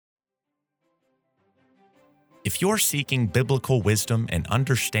If you're seeking biblical wisdom and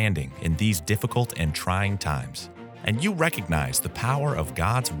understanding in these difficult and trying times, and you recognize the power of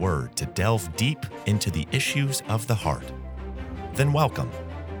God's Word to delve deep into the issues of the heart, then welcome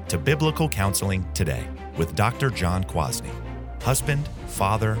to Biblical Counseling Today with Dr. John Kwasny, husband,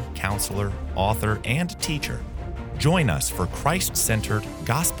 father, counselor, author, and teacher. Join us for Christ-centered,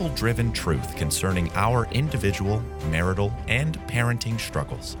 gospel-driven truth concerning our individual, marital, and parenting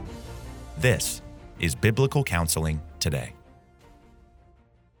struggles. This is Biblical Counseling Today.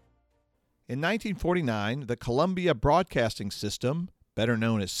 In 1949, the Columbia Broadcasting System, better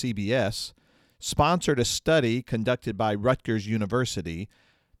known as CBS, sponsored a study conducted by Rutgers University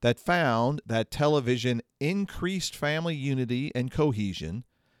that found that television increased family unity and cohesion,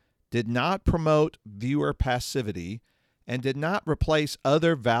 did not promote viewer passivity, and did not replace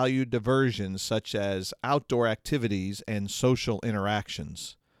other valued diversions such as outdoor activities and social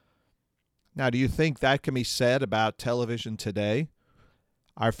interactions. Now, do you think that can be said about television today?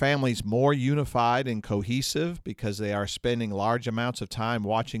 Are families more unified and cohesive because they are spending large amounts of time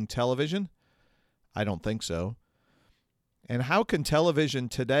watching television? I don't think so. And how can television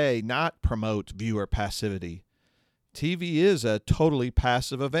today not promote viewer passivity? TV is a totally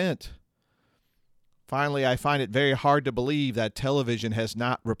passive event. Finally, I find it very hard to believe that television has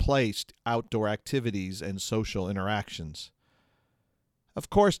not replaced outdoor activities and social interactions. Of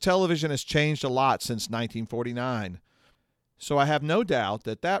course, television has changed a lot since 1949, so I have no doubt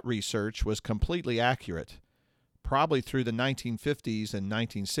that that research was completely accurate, probably through the 1950s and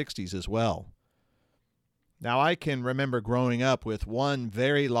 1960s as well. Now, I can remember growing up with one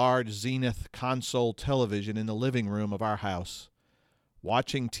very large Zenith console television in the living room of our house.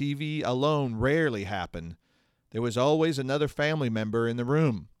 Watching TV alone rarely happened. There was always another family member in the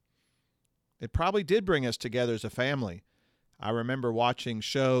room. It probably did bring us together as a family. I remember watching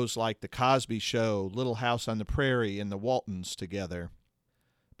shows like The Cosby Show, Little House on the Prairie, and The Waltons together.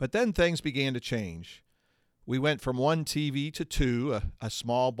 But then things began to change. We went from one TV to two, a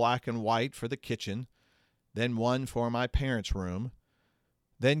small black and white for the kitchen, then one for my parents' room.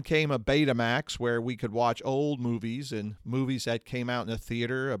 Then came a Betamax where we could watch old movies and movies that came out in the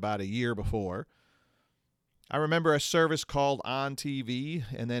theater about a year before. I remember a service called On TV,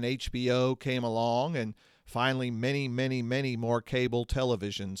 and then HBO came along, and finally many more cable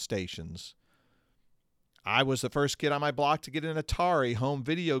television stations. I was the first kid on my block to get an Atari home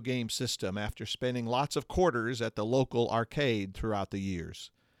video game system after spending lots of quarters at the local arcade throughout the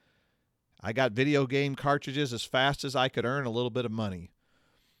years. I got video game cartridges as fast as I could earn a little bit of money.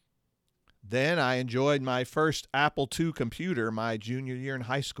 Then I enjoyed my first Apple II computer my junior year in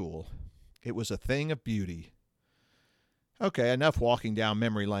high school. It was a thing of beauty. Okay, enough walking down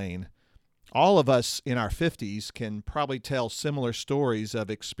memory lane. All of us in our 50s can probably tell similar stories of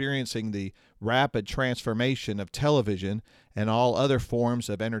experiencing the rapid transformation of television and all other forms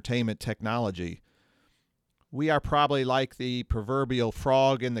of entertainment technology. We are probably like the proverbial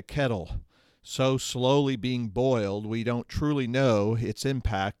frog in the kettle, so slowly being boiled we don't truly know its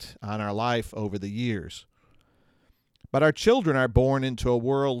impact on our life over the years. But our children are born into a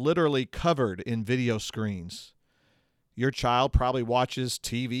world literally covered in video screens. Your child probably watches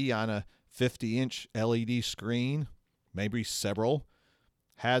TV on a 50-inch LED screen, maybe several,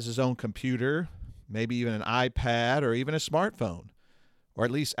 has his own computer, maybe even an iPad or even a smartphone, or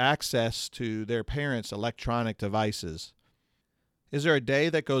at least access to their parents' electronic devices. Is there a day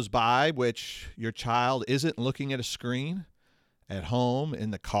that goes by which your child isn't looking at a screen? At home,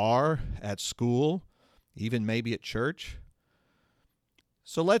 in the car, at school, even maybe at church?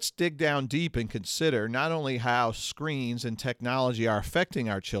 So let's dig down deep and consider not only how screens and technology are affecting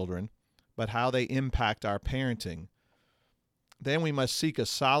our children, but how they impact our parenting. Then we must seek a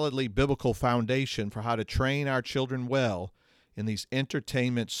solidly biblical foundation for how to train our children well in these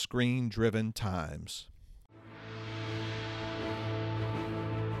entertainment screen-driven times.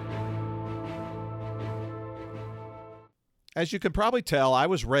 As you can probably tell, I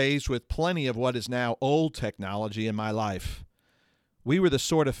was raised with plenty of what is now old technology in my life. We were the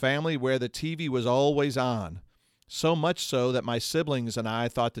sort of family where the TV was always on, so much so that my siblings and I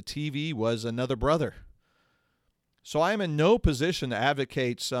thought the TV was another brother. So I am in no position to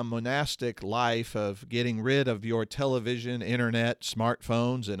advocate some monastic life of getting rid of your television, internet,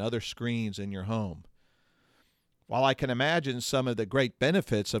 smartphones, and other screens in your home. While I can imagine some of the great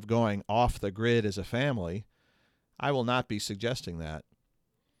benefits of going off the grid as a family, I will not be suggesting that.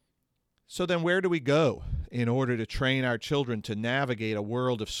 So then where do we go in order to train our children to navigate a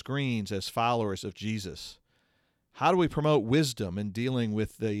world of screens as followers of Jesus? How do we promote wisdom in dealing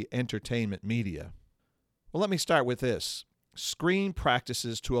with the entertainment media? Well, let me start with this. Screen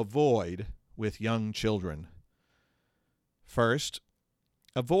practices to avoid with young children. First,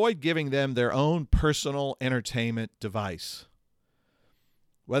 avoid giving them their own personal entertainment device.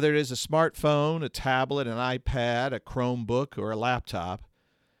 Whether it is a smartphone, a tablet, an iPad, a Chromebook, or a laptop,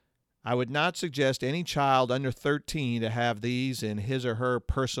 I would not suggest any child under 13 to have these in his or her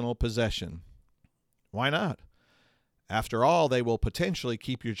personal possession. Why not? After all, they will potentially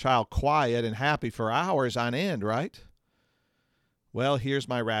keep your child quiet and happy for hours on end, right? Well, here's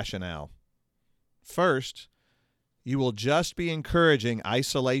my rationale. First, you will just be encouraging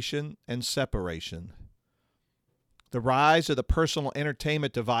isolation and separation. The rise of the personal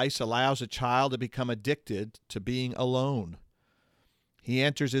entertainment device allows a child to become addicted to being alone. He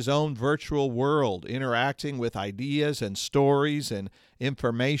enters his own virtual world, interacting with ideas and stories and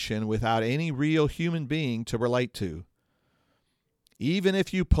information without any real human being to relate to. Even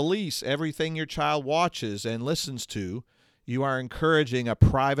if you police everything your child watches and listens to, you are encouraging a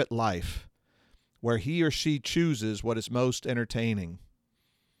private life where he or she chooses what is most entertaining.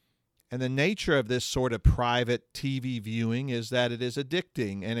 And the nature of this sort of private TV viewing is that it is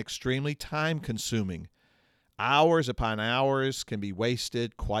addicting and extremely time-consuming. Hours upon hours can be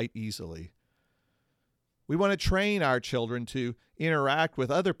wasted quite easily. We want to train our children to interact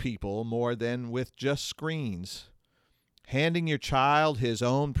with other people more than with just screens. Handing your child his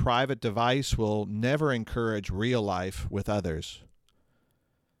own private device will never encourage real life with others.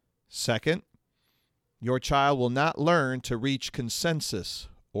 Second, your child will not learn to reach consensus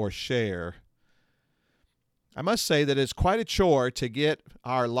or share. I must say that it's quite a chore to get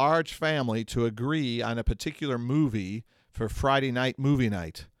our large family to agree on a particular movie for Friday night movie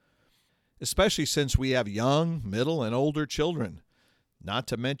night, especially since we have young, middle, and older children, not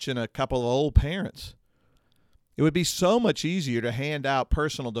to mention a couple of old parents. It would be so much easier to hand out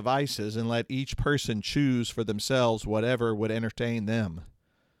personal devices and let each person choose for themselves whatever would entertain them.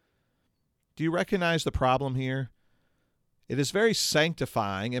 Do you recognize the problem here? It is very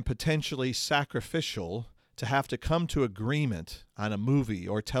sanctifying and potentially sacrificial to have to come to agreement on a movie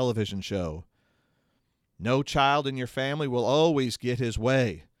or television show. No child in your family will always get his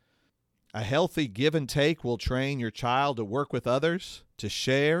way. A healthy give and take will train your child to work with others, to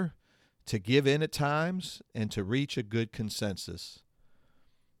share, to give in at times, and to reach a good consensus.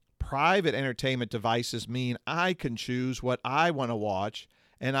 Private entertainment devices mean I can choose what I want to watch,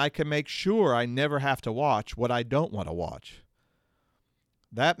 and I can make sure I never have to watch what I don't want to watch.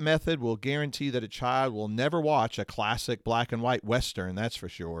 That method will guarantee that a child will never watch a classic black and white Western, that's for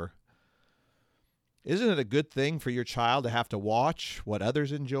sure. Isn't it a good thing for your child to have to watch what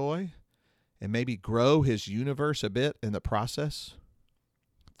others enjoy and maybe grow his universe a bit in the process?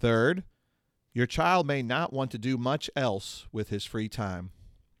 Third, your child may not want to do much else with his free time.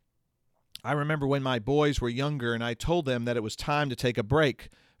 I remember when my boys were younger and I told them that it was time to take a break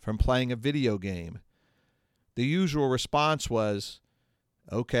from playing a video game. The usual response was,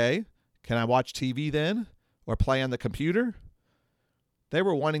 "Okay, can I watch TV then? Or play on the computer?" They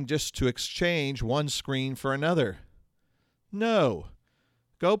were wanting just to exchange one screen for another. No.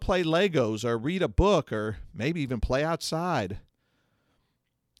 Go play Legos or read a book or maybe even play outside.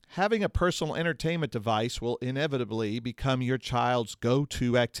 Having a personal entertainment device will inevitably become your child's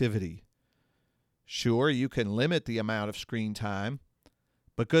go-to activity. Sure, you can limit the amount of screen time,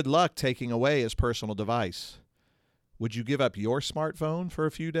 but good luck taking away his personal device. Would you give up your smartphone for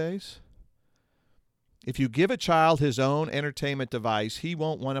a few days? If you give a child his own entertainment device, he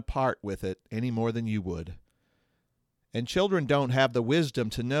won't want to part with it any more than you would. And children don't have the wisdom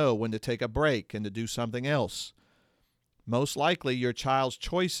to know when to take a break and to do something else. Most likely, your child's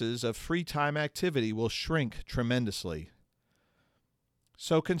choices of free time activity will shrink tremendously.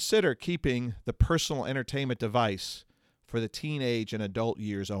 So consider keeping the personal entertainment device for the teenage and adult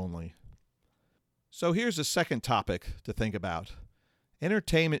years only. So here's a second topic to think about.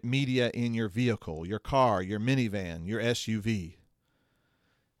 Entertainment media in your vehicle, your car, your minivan, your SUV.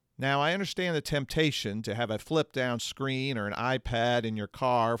 Now, I understand the temptation to have a flip-down screen or an iPad in your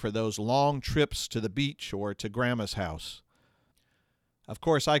car for those long trips to the beach or to Grandma's house. Of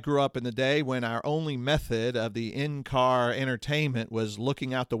course, I grew up in the day when our only method of the in-car entertainment was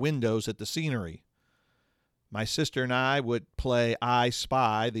looking out the windows at the scenery. My sister and I would play I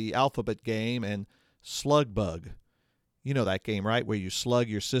Spy, the alphabet game, and Slug Bug. You know that game, right, where you slug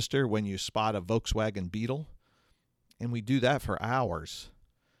your sister when you spot a Volkswagen Beetle? And we do that for hours.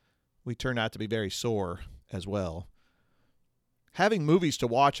 We turned out to be very sore as well. Having movies to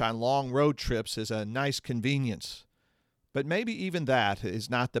watch on long road trips is a nice convenience, but maybe even that is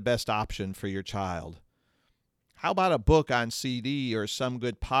not the best option for your child. How about a book on CD or some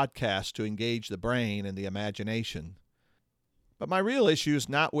good podcast to engage the brain and the imagination? But my real issue is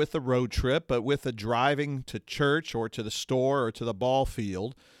not with the road trip, but with the driving to church or to the store or to the ball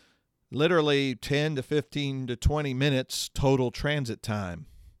field. Literally 10 to 15 to 20 minutes total transit time.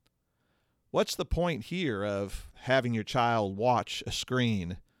 What's the point here of having your child watch a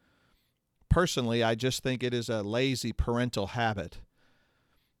screen? Personally, I just think it is a lazy parental habit.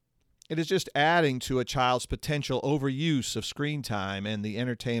 It is just adding to a child's potential overuse of screen time and the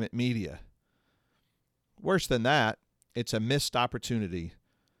entertainment media. Worse than that, it's a missed opportunity.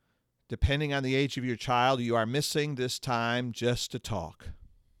 Depending on the age of your child, you are missing this time just to talk.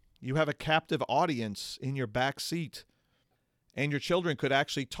 You have a captive audience in your back seat, and your children could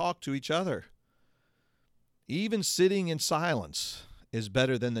actually talk to each other. Even sitting in silence is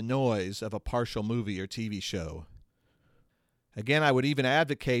better than the noise of a partial movie or TV show. Again, I would even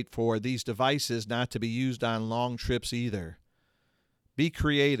advocate for these devices not to be used on long trips either. Be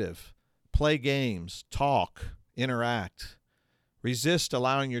creative, play games, talk, interact. Resist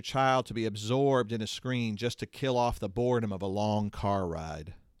allowing your child to be absorbed in a screen just to kill off the boredom of a long car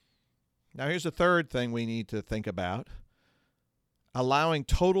ride. Now, here's the third thing we need to think about: allowing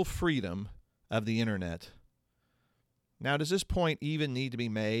total freedom of the internet. Now, does this point even need to be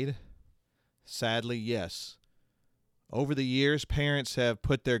made? Sadly, yes. Over the years, parents have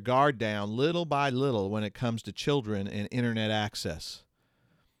put their guard down little by little when it comes to children and internet access.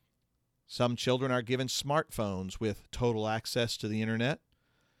 Some children are given smartphones with total access to the internet.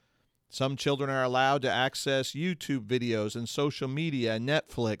 Some children are allowed to access YouTube videos and social media and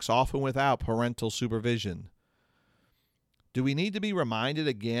Netflix, often without parental supervision. Do we need to be reminded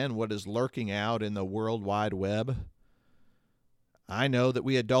again what is lurking out in the World Wide Web? I know that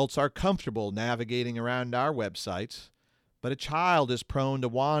we adults are comfortable navigating around our websites, but a child is prone to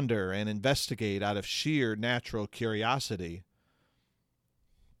wander and investigate out of sheer natural curiosity.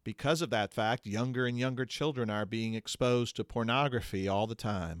 Because of that fact, younger and younger children are being exposed to pornography all the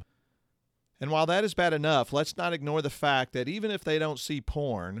time. And while that is bad enough, let's not ignore the fact that even if they don't see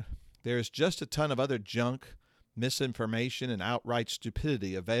porn, there's just a ton of other junk, misinformation, and outright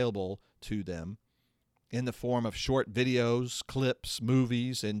stupidity available to them in the form of short videos, clips,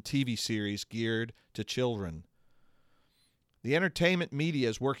 movies, and TV series geared to children. The entertainment media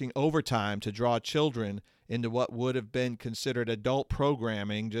is working overtime to draw children into what would have been considered adult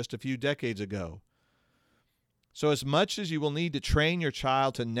programming just a few decades ago. So as much as you will need to train your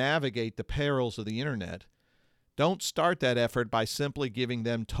child to navigate the perils of the internet, don't start that effort by simply giving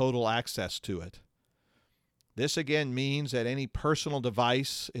them total access to it. This again means that any personal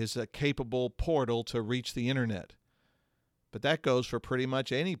device is a capable portal to reach the internet. But that goes for pretty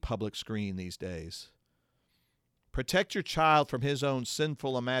much any public screen these days. Protect your child from his own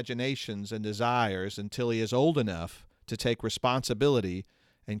sinful imaginations and desires until he is old enough to take responsibility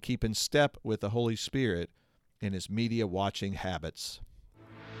and keep in step with the Holy Spirit in his media watching habits.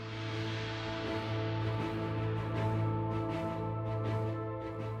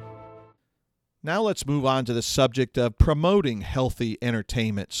 Now let's move on to the subject of promoting healthy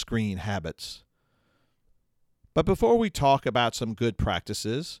entertainment screen habits. But before we talk about some good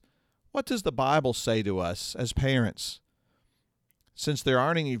practices, what does the Bible say to us as parents? Since there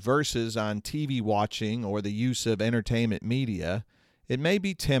aren't any verses on TV watching or the use of entertainment media, it may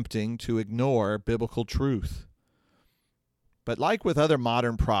be tempting to ignore biblical truth. But like with other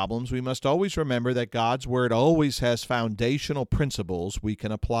modern problems, we must always remember that God's Word always has foundational principles we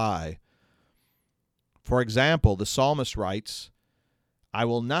can apply. For example, the psalmist writes, "I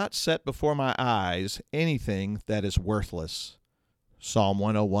will not set before my eyes anything that is worthless." Psalm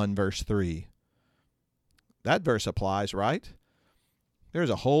 101, verse 3. That verse applies, right?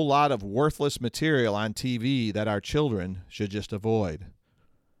 There's a whole lot of worthless material on TV that our children should just avoid.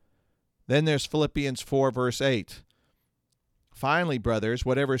 Then there's Philippians 4, verse 8. "Finally, brothers,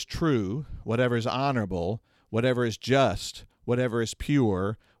 whatever is true, whatever is honorable, whatever is just, whatever is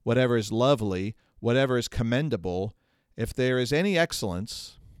pure, whatever is lovely, whatever is commendable, if there is any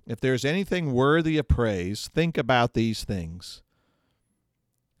excellence, if there is anything worthy of praise, think about these things."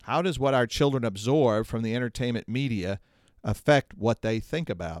 How does what our children absorb from the entertainment media affect what they think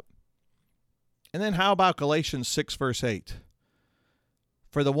about? And then how about Galatians 6, verse 8?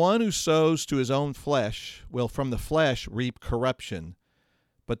 "For the one who sows to his own flesh will from the flesh reap corruption,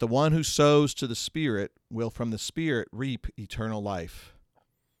 but the one who sows to the Spirit will from the Spirit reap eternal life."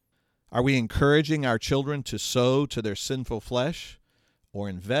 Are we encouraging our children to sow to their sinful flesh or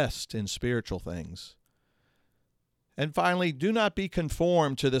invest in spiritual things? And finally, do not be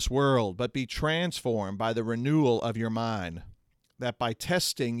conformed to this world, but be transformed by the renewal of your mind, that by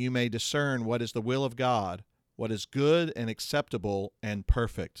testing you may discern what is the will of God, what is good and acceptable and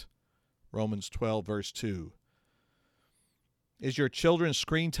perfect. Romans 12, verse 2. Is your children's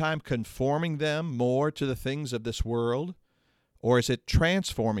screen time conforming them more to the things of this world, or is it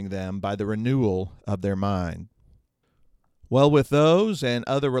transforming them by the renewal of their mind? Well, with those and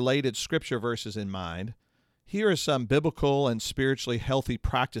other related scripture verses in mind, here are some biblical and spiritually healthy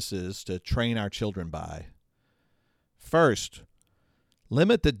practices to train our children by. First,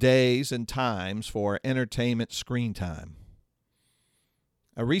 limit the days and times for entertainment screen time.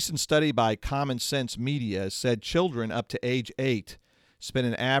 A recent study by Common Sense Media said children up to age 8 spend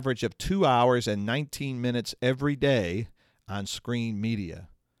an average of 2 hours and 19 minutes every day on screen media.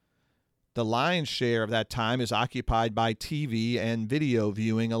 The lion's share of that time is occupied by TV and video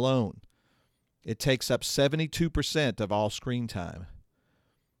viewing alone. It takes up 72% of all screen time.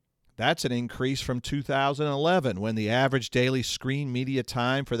 That's an increase from 2011, when the average daily screen media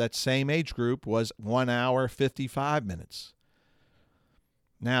time for that same age group was 1 hour, 55 minutes.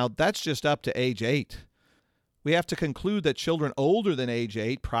 Now, that's just up to age 8. We have to conclude that children older than age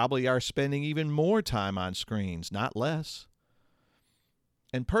 8 probably are spending even more time on screens, not less.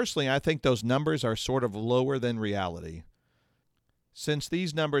 And personally, I think those numbers are sort of lower than reality. Since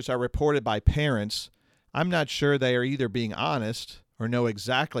these numbers are reported by parents, I'm not sure they are either being honest or know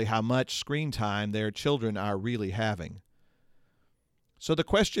exactly how much screen time their children are really having. So the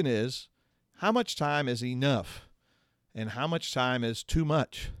question is, how much time is enough? And how much time is too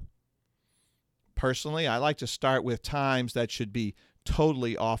much? Personally, I like to start with times that should be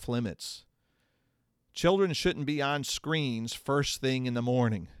totally off limits. Children shouldn't be on screens first thing in the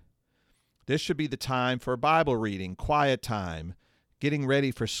morning. This should be the time for Bible reading, quiet time, getting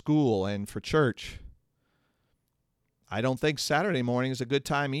ready for school and for church. I don't think Saturday morning is a good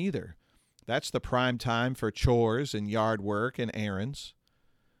time either. That's the prime time for chores and yard work and errands.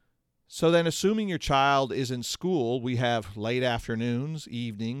 So then, assuming your child is in school, we have late afternoons,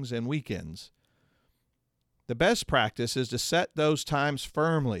 evenings, and weekends. The best practice is to set those times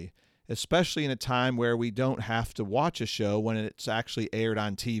firmly, especially in a time where we don't have to watch a show when it's actually aired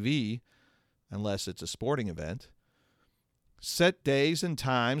on TV, unless it's a sporting event. Set days and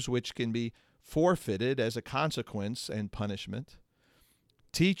times which can be forfeited as a consequence and punishment.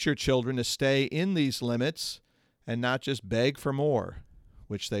 Teach your children to stay in these limits and not just beg for more,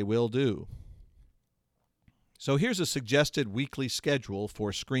 which they will do. So here's a suggested weekly schedule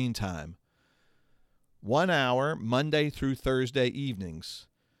for screen time. 1 hour Monday through Thursday evenings.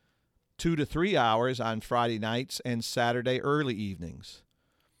 2 to 3 hours on Friday nights and Saturday early evenings.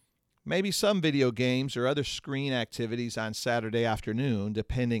 Maybe some video games or other screen activities on Saturday afternoon,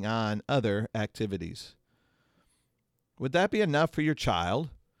 depending on other activities. Would that be enough for your child?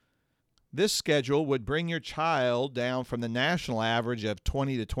 This schedule would bring your child down from the national average of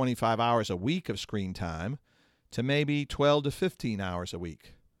 20 to 25 hours a week of screen time to maybe 12 to 15 hours a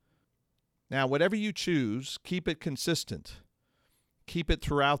week. Now, whatever you choose, keep it consistent. Keep it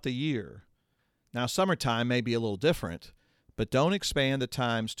throughout the year. Now, summertime may be a little different, but don't expand the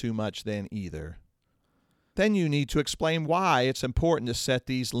times too much then either. Then you need to explain why it's important to set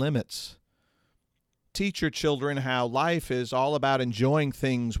these limits. Teach your children how life is all about enjoying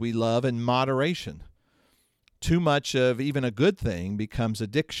things we love in moderation. Too much of even a good thing becomes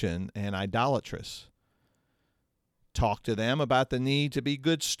addiction and idolatrous. Talk to them about the need to be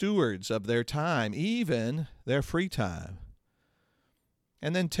good stewards of their time, even their free time.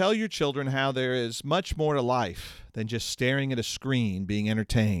 And then tell your children how there is much more to life than just staring at a screen being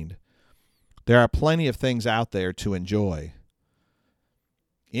entertained. There are plenty of things out there to enjoy.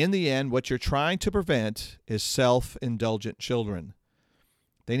 In the end, what you're trying to prevent is self-indulgent children.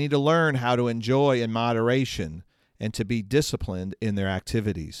 They need to learn how to enjoy in moderation and to be disciplined in their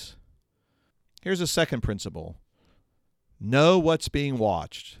activities. Here's a second principle. Know what's being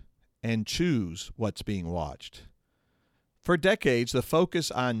watched and choose what's being watched. For decades, the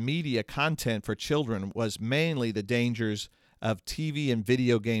focus on media content for children was mainly the dangers of TV and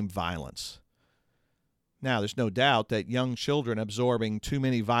video game violence. Now, there's no doubt that young children absorbing too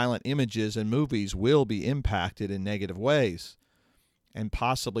many violent images and movies will be impacted in negative ways and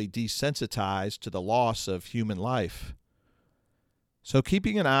possibly desensitized to the loss of human life. So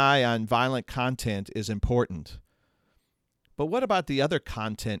keeping an eye on violent content is important. But what about the other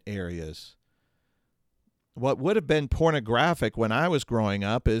content areas? What would have been pornographic when I was growing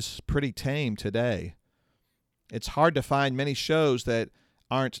up is pretty tame today. It's hard to find many shows that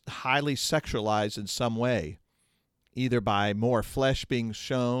aren't highly sexualized in some way, either by more flesh being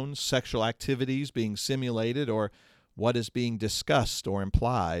shown, sexual activities being simulated, or what is being discussed or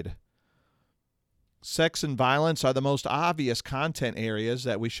implied. Sex and violence are the most obvious content areas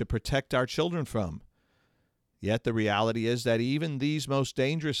that we should protect our children from. Yet the reality is that even these most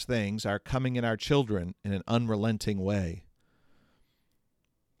dangerous things are coming at our children in an unrelenting way.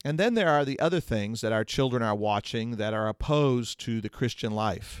 And then there are the other things that our children are watching that are opposed to the Christian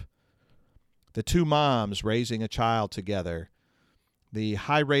life. The two moms raising a child together, the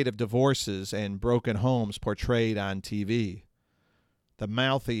high rate of divorces and broken homes portrayed on TV, the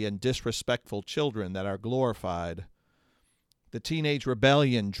mouthy and disrespectful children that are glorified, the teenage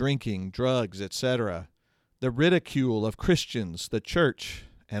rebellion, drinking, drugs, etc., the ridicule of Christians, the church,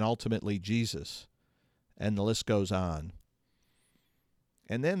 and ultimately Jesus. And the list goes on.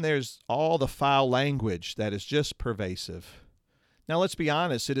 And then there's all the foul language that is just pervasive. Now, let's be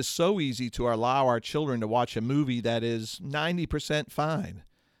honest, it is so easy to allow our children to watch a movie that is 90% fine,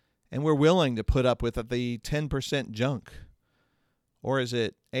 and we're willing to put up with the 10% junk. Or is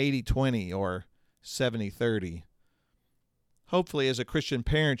it 80-20 or 70-30? Hopefully, as a Christian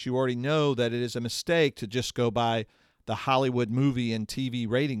parent, you already know that it is a mistake to just go by the Hollywood movie and TV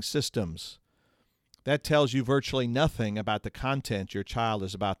rating systems. That tells you virtually nothing about the content your child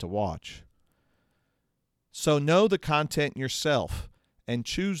is about to watch. So know the content yourself and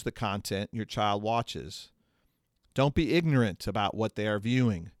choose the content your child watches. Don't be ignorant about what they are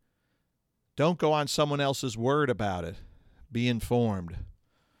viewing. Don't go on someone else's word about it. Be informed.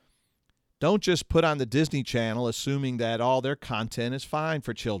 Don't just put on the Disney Channel assuming that all their content is fine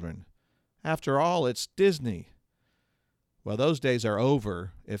for children. After all, it's Disney. Well, those days are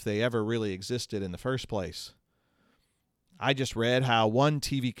over if they ever really existed in the first place. I just read how one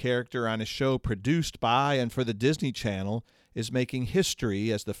TV character on a show produced by and for the Disney Channel is making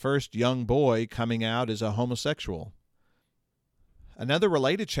history as the first young boy coming out as a homosexual. Another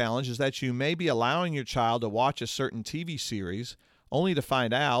related challenge is that you may be allowing your child to watch a certain TV series only to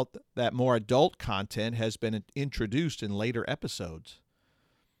find out that more adult content has been introduced in later episodes.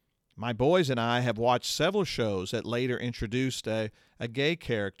 My boys and I have watched several shows that later introduced a gay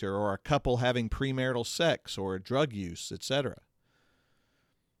character or a couple having premarital sex or drug use, etc.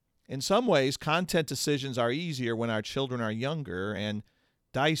 In some ways, content decisions are easier when our children are younger and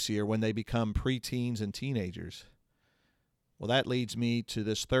dicier when they become preteens and teenagers. Well, that leads me to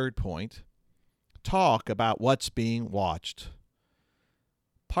this third point. Talk about what's being watched.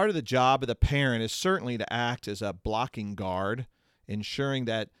 Part of the job of the parent is certainly to act as a blocking guard, ensuring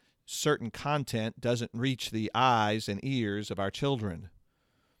that certain content doesn't reach the eyes and ears of our children.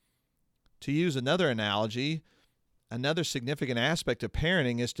 To use another analogy, another significant aspect of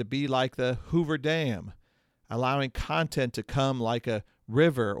parenting is to be like the Hoover Dam, allowing content to come like a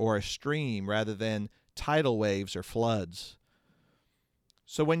river or a stream rather than tidal waves or floods.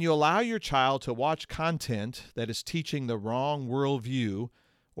 So when you allow your child to watch content that is teaching the wrong worldview,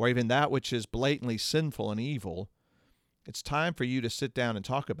 or even that which is blatantly sinful and evil, it's time for you to sit down and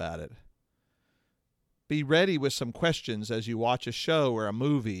talk about it. Be ready with some questions as you watch a show or a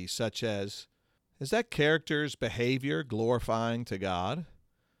movie, such as, is that character's behavior glorifying to God?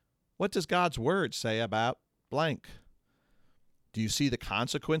 What does God's word say about blank? Do you see the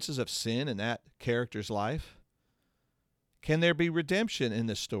consequences of sin in that character's life? Can there be redemption in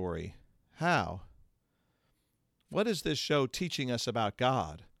this story? How? What is this show teaching us about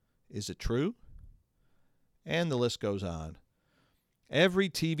God? Is it true? And the list goes on. Every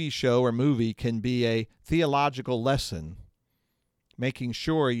TV show or movie can be a theological lesson, making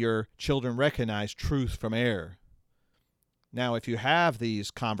sure your children recognize truth from error. Now, if you have these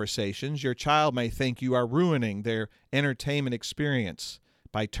conversations, your child may think you are ruining their entertainment experience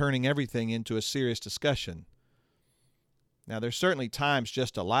by turning everything into a serious discussion. Now, there's certainly times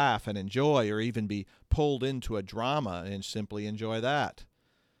just to laugh and enjoy, or even be pulled into a drama and simply enjoy that.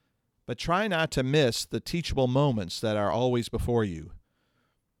 But try not to miss the teachable moments that are always before you.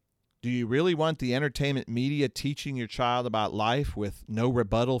 Do you really want the entertainment media teaching your child about life with no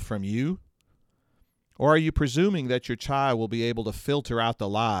rebuttal from you? Or are you presuming that your child will be able to filter out the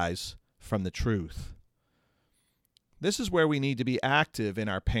lies from the truth? This is where we need to be active in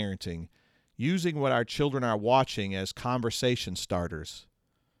our parenting, using what our children are watching as conversation starters.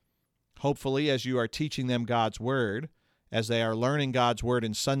 Hopefully, as you are teaching them God's Word, as they are learning God's Word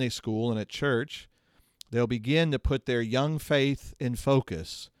in Sunday school and at church, they'll begin to put their young faith in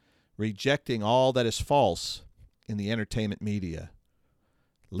focus, rejecting all that is false in the entertainment media.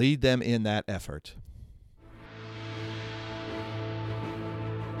 Lead them in that effort.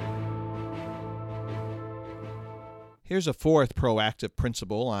 Here's a fourth proactive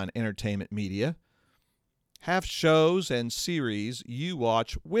principle on entertainment media. Have shows and series you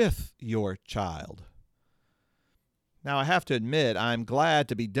watch with your child. Now, I have to admit, I'm glad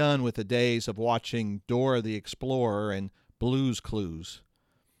to be done with the days of watching Dora the Explorer and Blue's Clues.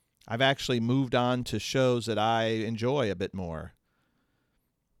 I've actually moved on to shows that I enjoy a bit more.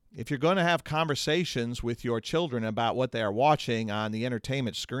 If you're going to have conversations with your children about what they are watching on the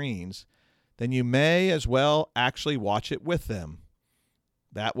entertainment screens, then you may as well actually watch it with them.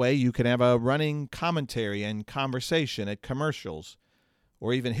 That way you can have a running commentary and conversation at commercials,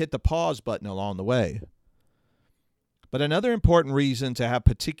 or even hit the pause button along the way. But another important reason to have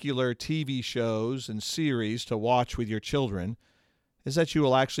particular TV shows and series to watch with your children is that you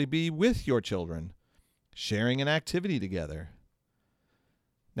will actually be with your children, sharing an activity together.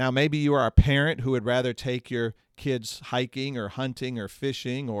 Now, maybe you are a parent who would rather take your kids hiking or hunting or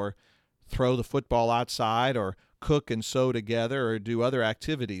fishing or throw the football outside or cook and sew together or do other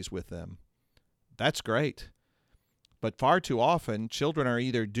activities with them. That's great. But far too often, children are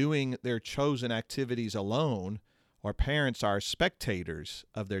either doing their chosen activities alone or parents are spectators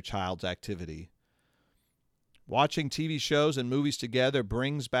of their child's activity. Watching TV shows and movies together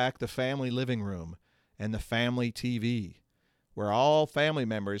brings back the family living room and the family TV, where all family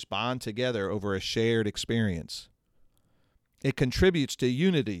members bond together over a shared experience. It contributes to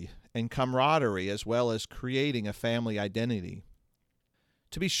unity and camaraderie as well as creating a family identity.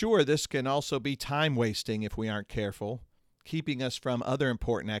 To be sure, this can also be time wasting if we aren't careful, keeping us from other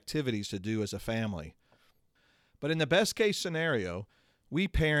important activities to do as a family. But in the best case scenario, we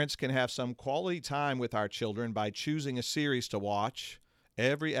parents can have some quality time with our children by choosing a series to watch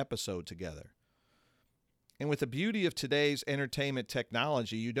every episode together. And with the beauty of today's entertainment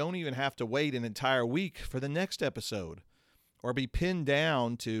technology, you don't even have to wait an entire week for the next episode or be pinned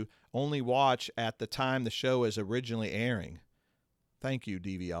down to only watch at the time the show is originally airing. Thank you,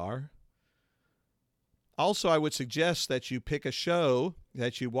 DVR. Also, I would suggest that you pick a show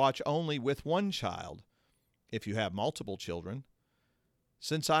that you watch only with one child, if you have multiple children.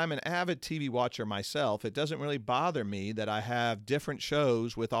 Since I'm an avid TV watcher myself, it doesn't really bother me that I have different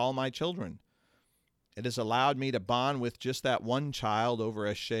shows with all my children. It has allowed me to bond with just that one child over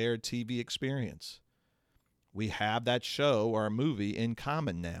a shared TV experience. We have that show or movie in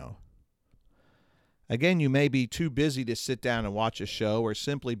common now. Again, you may be too busy to sit down and watch a show or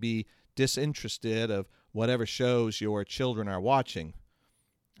simply be disinterested of whatever shows your children are watching.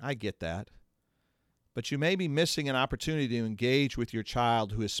 I get that. But you may be missing an opportunity to engage with your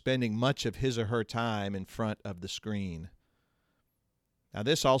child who is spending much of his or her time in front of the screen. Now,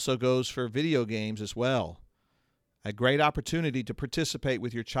 this also goes for video games as well. A great opportunity to participate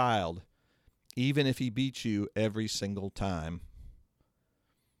with your child, even if he beats you every single time.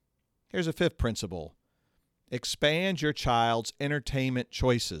 Here's a fifth principle. Expand your child's entertainment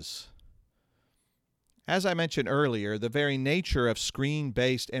choices. As I mentioned earlier, the very nature of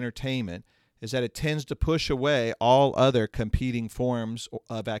screen-based entertainment is that it tends to push away all other competing forms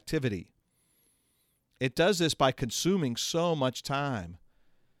of activity. It does this by consuming so much time,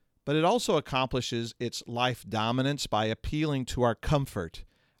 but it also accomplishes its life dominance by appealing to our comfort,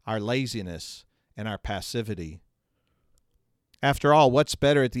 our laziness, and our passivity. After all, what's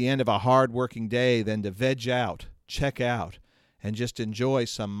better at the end of a hard-working day than to veg out, check out, and just enjoy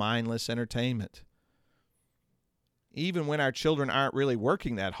some mindless entertainment? Even when our children aren't really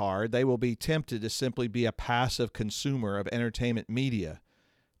working that hard, they will be tempted to simply be a passive consumer of entertainment media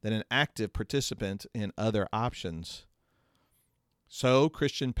than an active participant in other options. So,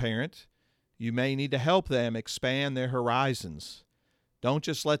 Christian parent, you may need to help them expand their horizons. Don't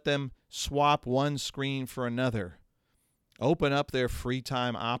just let them swap one screen for another. Open up their free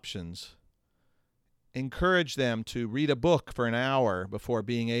time options. Encourage them to read a book for an hour before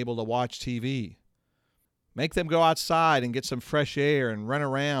being able to watch TV. Make them go outside and get some fresh air and run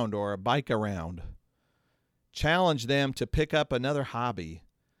around or bike around. Challenge them to pick up another hobby.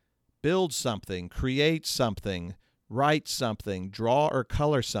 Build something, create something, write something, draw or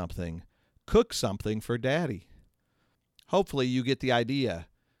color something, cook something for Daddy. Hopefully you get the idea.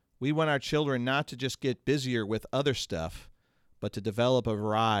 We want our children not to just get busier with other stuff, but to develop a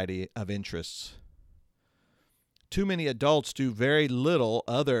variety of interests. Too many adults do very little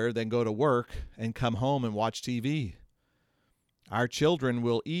other than go to work and come home and watch TV. Our children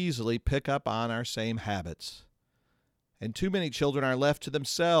will easily pick up on our same habits. And too many children are left to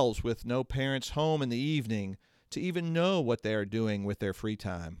themselves with no parents home in the evening to even know what they are doing with their free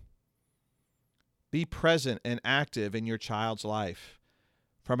time. Be present and active in your child's life.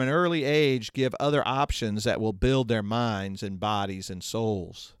 From an early age, give other options that will build their minds and bodies and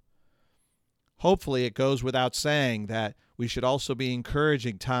souls. Hopefully, it goes without saying that we should also be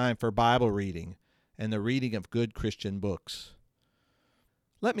encouraging time for Bible reading and the reading of good Christian books.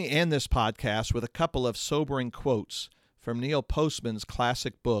 Let me end this podcast with a couple of sobering quotes from Neil Postman's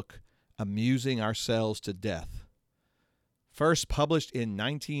classic book, Amusing Ourselves to Death. First published in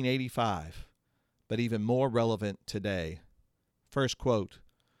 1985, but even more relevant today. First quote,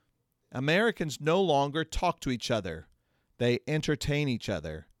 Americans no longer talk to each other. They entertain each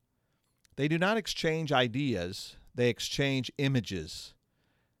other. They do not exchange ideas. They exchange images.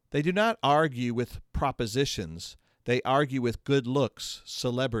 They do not argue with propositions. They argue with good looks,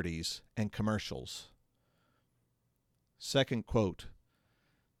 celebrities, and commercials. Second quote,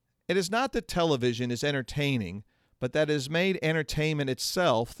 "It is not that television is entertaining, but that it has made entertainment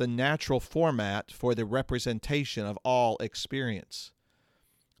itself the natural format for the representation of all experience.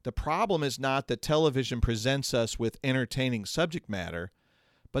 The problem is not that television presents us with entertaining subject matter,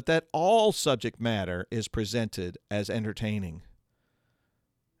 but that all subject matter is presented as entertaining."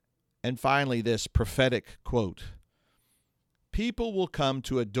 And finally, this prophetic quote, "People will come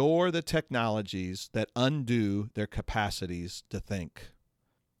to adore the technologies that undo their capacities to think."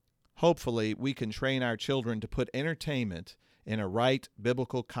 Hopefully, we can train our children to put entertainment in a right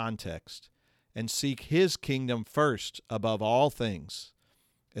biblical context and seek His kingdom first above all things,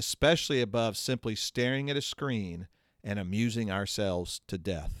 especially above simply staring at a screen and amusing ourselves to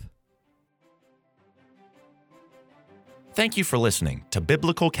death. Thank you for listening to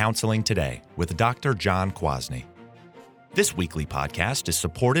Biblical Counseling Today with Dr. John Kwasny. This weekly podcast is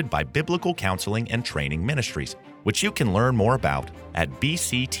supported by Biblical Counseling and Training Ministries, which you can learn more about at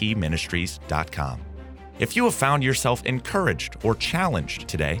bctministries.com. If you have found yourself encouraged or challenged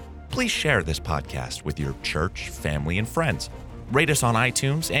today, please share this podcast with your church, family, and friends. Rate us on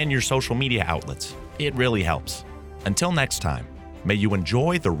iTunes and your social media outlets. It really helps. Until next time, may you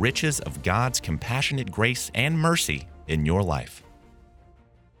enjoy the riches of God's compassionate grace and mercy in your life.